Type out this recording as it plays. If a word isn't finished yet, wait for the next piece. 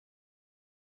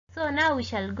So now we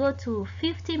shall go to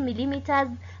 50 millimeters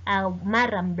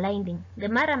Murram blinding. The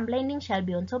Murram blinding shall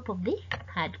be on top of the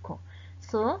hardcore.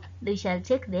 So we shall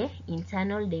check the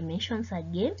internal dimensions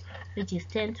again, which is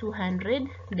 10-200,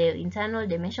 the internal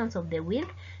dimensions of the width.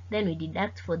 Then we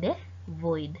deduct for the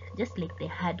void, just like the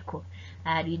hardcore.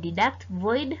 We deduct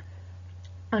void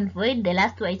on void the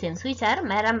last two items, which are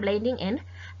Murram blinding and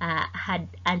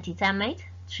anti-termite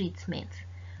treatment.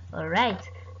 Alright.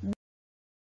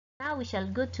 Now we shall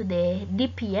go to the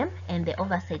DPM and the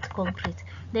oversight concrete.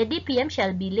 The DPM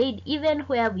shall be laid even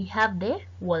where we have the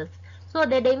walls. So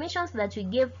the dimensions that we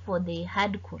gave for the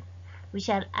hardcore, we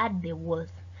shall add the walls.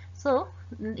 So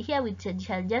here we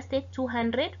shall just take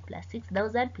 200 plus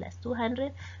 6,000 plus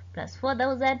 200 plus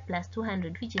 4,000 plus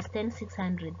 200, which is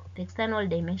 10,600. The external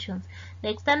dimensions. The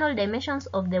external dimensions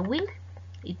of the wing,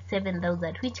 it's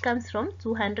 7,000, which comes from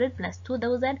 200 plus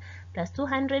 2,000 plus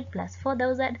 200 plus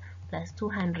 4,000 plus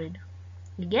 200.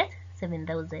 We get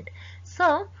 7,000.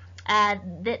 So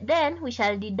then we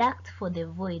shall deduct for the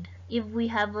void. If we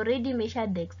have already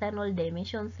measured the external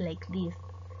dimensions like this,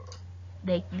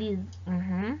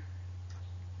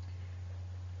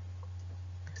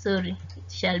 sorry,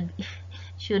 it shall be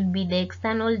should be the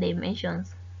external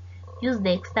dimensions. Use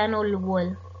the external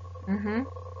wall.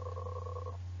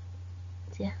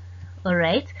 Yeah.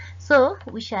 Alright, so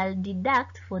we shall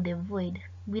deduct for the void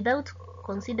without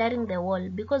considering the wall,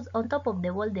 because on top of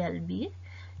the wall there will be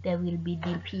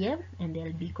DPM and there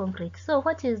will be concrete. So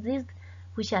what is this?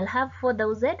 We shall have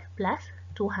 4,000 plus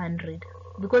 200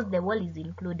 because the wall is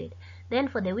included. Then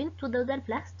for the wing, 2,000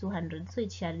 plus 200, so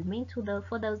it shall remain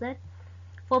 4,000,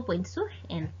 4.2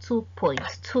 and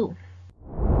 2.2.